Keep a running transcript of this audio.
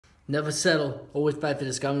Never settle. Always fight for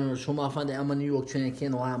this government. Show my find the A.M A.M, New York training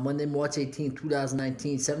camp, Ohio. Monday, March 18,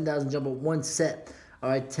 2019. 7,000 jump up, one set. All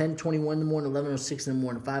right, 10:21 in the morning, 11:06 in the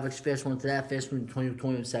morning. 5x fast one to that, fast one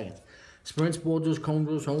 21 seconds. Sprints, ball drills, cone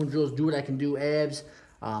drills, home drills. Do what I can do. Abs.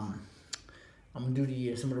 I'm gonna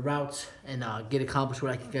do some of the routes and get accomplished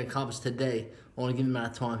what I can get accomplished today. Only give me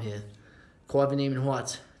amount of time here. Carve your name in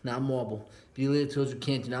hearts, not marble. Be a leader to those who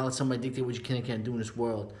can't. Do not let somebody dictate what you can and can't do in this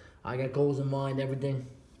world. I got goals in mind, everything.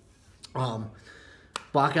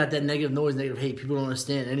 Block out that negative noise, negative hate. People don't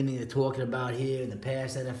understand anything they're talking about here in the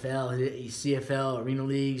past, NFL, CFL, arena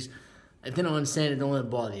leagues. If they don't understand it, don't let it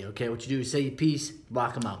bother you, okay? What you do is say your piece,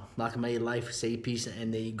 block them out. Block them out of your life, say your piece,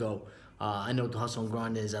 and there you go. I know what the hustle and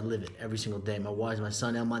grind is. I live it every single day. My wife, my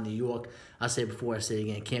son, A.M A.M, New York. I say it before, I say it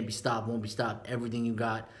again. Can't be stopped, won't be stopped. Everything you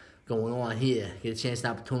got going on here, get a chance,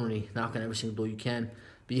 an opportunity, knock on every single door you can.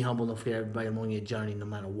 Be humble, don't forget everybody along your journey, no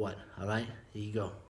matter what, all right? There you go.